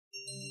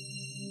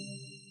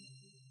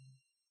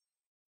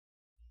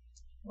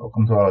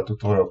Welcome to our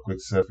tutorial of Quick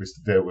Surface.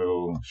 Today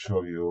we'll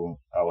show you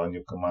our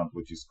new command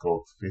which is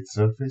called Fit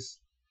Surface.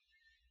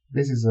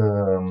 This is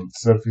a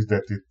surface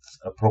that it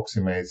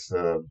approximates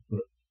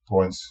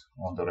points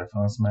on the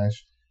reference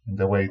mesh, and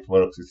the way it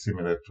works is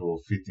similar to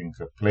fitting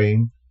a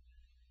plane.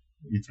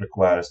 It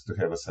requires to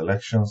have a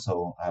selection,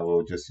 so I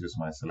will just use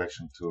my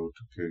selection tool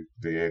to pick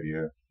the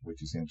area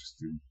which is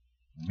interesting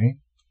to me.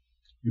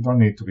 You don't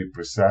need to be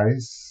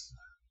precise,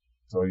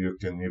 so you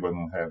can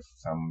even have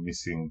some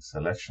missing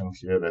selection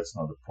here, that's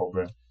not a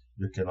problem.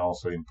 You can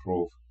also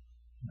improve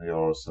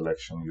your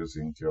selection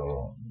using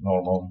your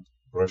normal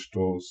brush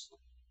tools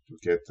to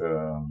get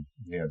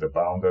near the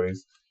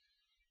boundaries.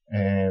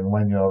 And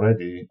when you're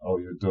ready, all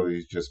you do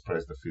is just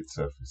press the Fit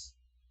Surface.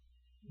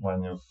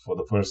 When you, for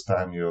the first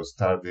time you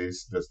start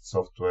this, the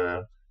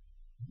software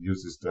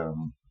uses the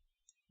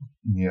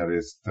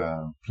nearest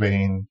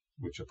plane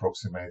which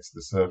approximates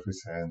the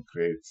surface and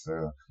creates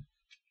a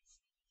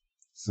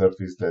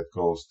surface that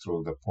goes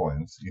through the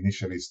points.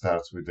 Initially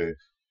starts with the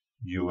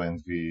U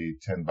and V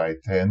 10 by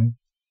 10,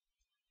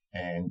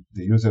 and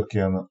the user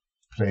can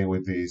play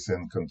with this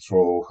and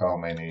control how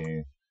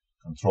many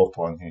control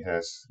points he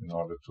has in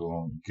order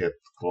to get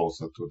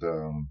closer to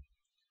the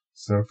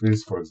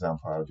surface. For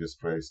example, I'll just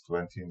press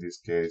 20 in this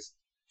case,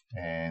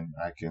 and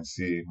I can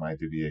see my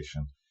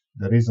deviation.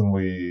 The reason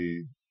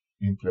we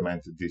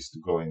implemented this to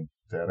go in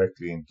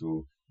directly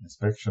into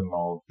inspection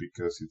mode,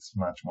 because it's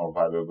much more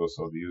valuable,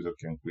 so the user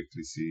can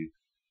quickly see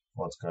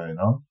what's going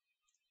on.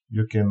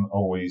 You can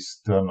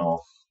always turn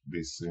off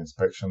this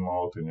inspection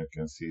mode and you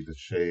can see the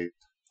shade.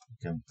 You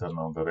can turn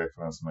on the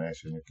reference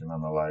mesh and you can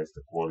analyze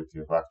the quality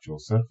of actual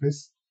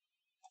surface.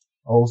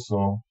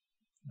 Also,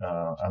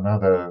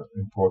 another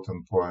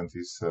important point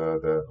is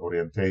the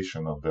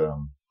orientation of the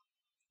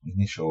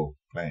initial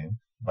plane.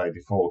 By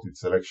default,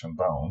 it's selection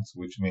bounds,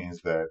 which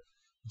means that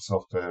the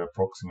software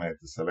approximates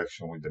the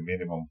selection with the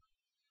minimum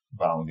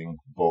bounding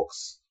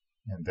box,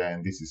 and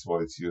then this is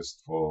what it's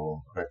used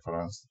for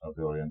reference of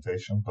the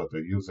orientation. But the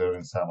user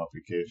in some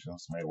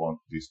applications may want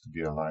this to be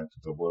aligned to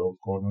the world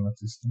coordinate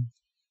system,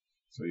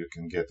 so you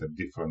can get a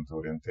different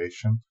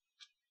orientation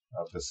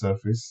of the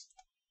surface.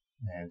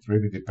 And it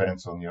really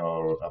depends on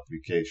your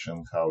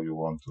application how you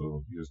want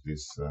to use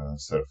this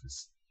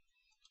surface.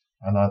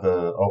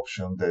 Another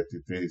option that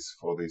it is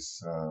for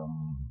this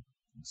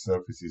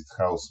surface is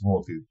how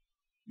smooth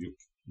you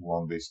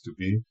want this to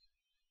be.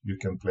 You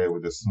can play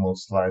with the smooth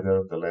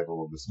slider, the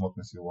level of the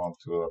smoothness you want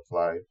to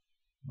apply,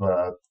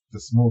 but the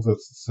smoother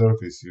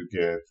surface you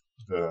get,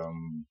 the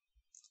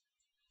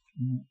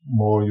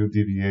more you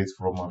deviate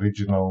from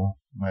original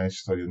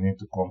mesh, so you need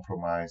to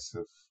compromise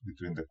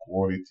between the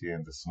quality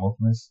and the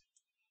smoothness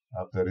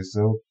of the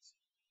result.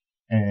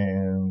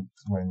 And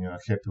when you're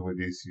happy with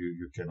this,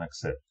 you can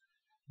accept.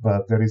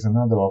 But there is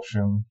another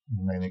option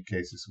in many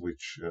cases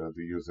which the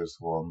users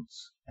want,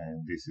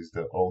 and this is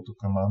the auto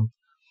command,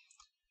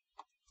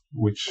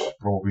 which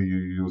probably you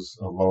use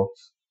a lot.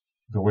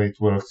 The way it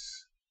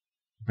works,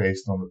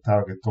 based on the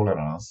target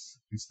tolerance,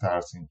 it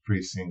starts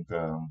increasing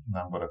the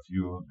number of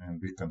U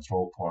and V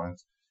control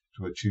points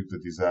to achieve the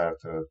desired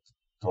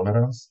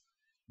tolerance.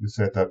 You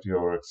set up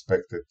your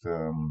expected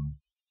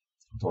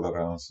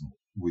tolerance,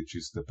 which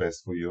is the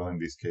best for you. In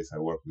this case, I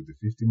work with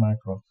the 50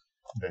 micron.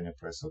 Then you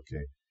press OK.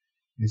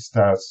 It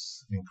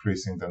starts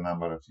increasing the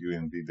number of U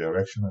and V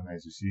direction, and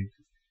as you see,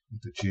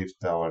 it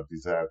achieved our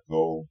desired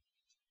goal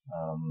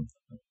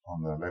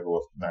on the level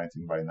of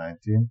 19 by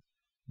 19.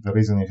 The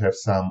reason you have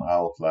some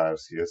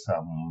outliers here,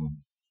 some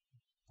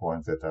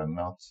points that are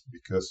not,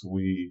 because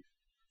we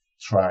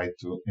try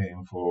to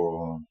aim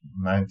for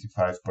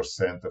 95%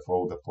 of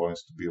all the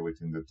points to be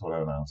within the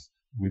tolerance.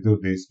 We do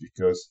this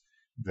because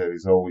there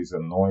is always a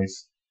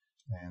noise,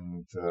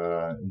 and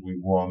we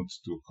want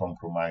to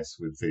compromise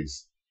with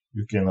this.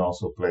 You can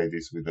also play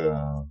this with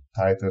a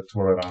tighter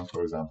tolerance,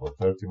 for example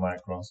 30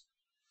 microns,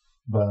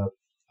 but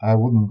I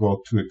wouldn't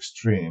go too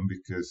extreme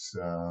because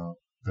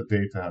the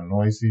data are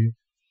noisy,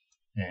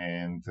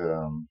 and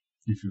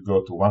if you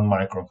go to 1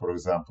 micron, for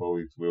example,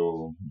 it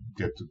will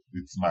get to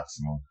its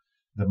maximum.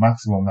 The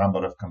maximum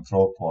number of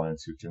control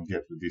points you can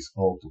get with this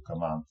auto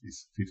command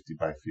is 50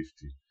 by 50.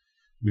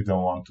 We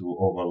don't want to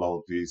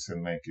overload this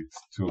and make it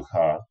too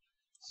hard,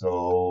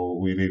 so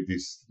we leave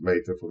this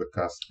later for the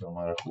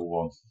customer who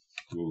wants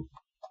to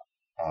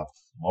add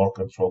more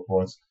control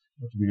points.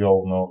 But we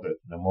all know that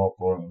the more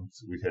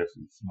points we have,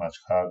 it's much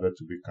harder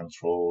to be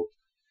controlled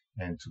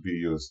and to be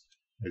used.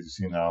 As you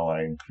see now,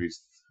 I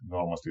increased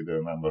enormously the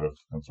number of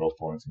control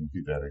points in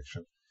V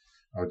direction.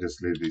 I'll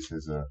just leave this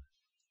as a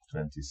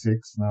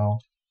 26 now.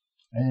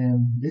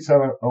 And these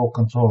are all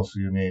controls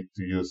you need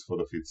to use for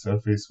the fit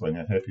surface. When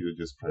you're happy, you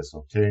just press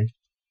OK.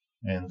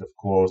 And of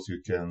course,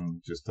 you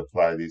can just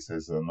apply this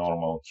as a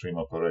normal trim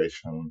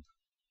operation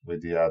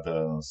with the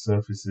other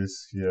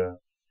surfaces here.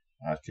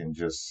 I can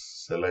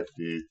just select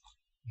it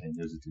and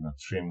use it in a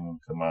trim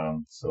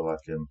command, so I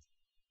can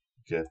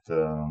get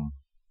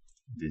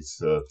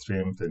this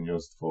trimmed and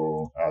used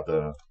for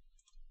other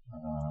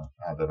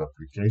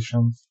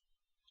applications.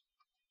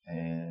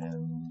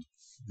 And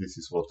this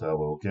is what I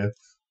will get.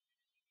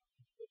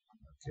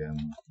 can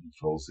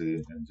Control Z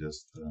and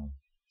just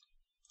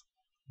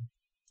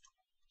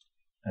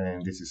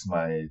and this is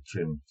my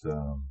trimmed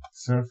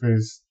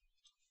surface,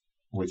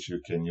 which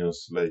you can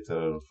use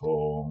later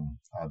for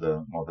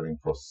other modeling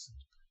processes.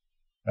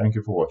 Thank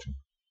you for watching.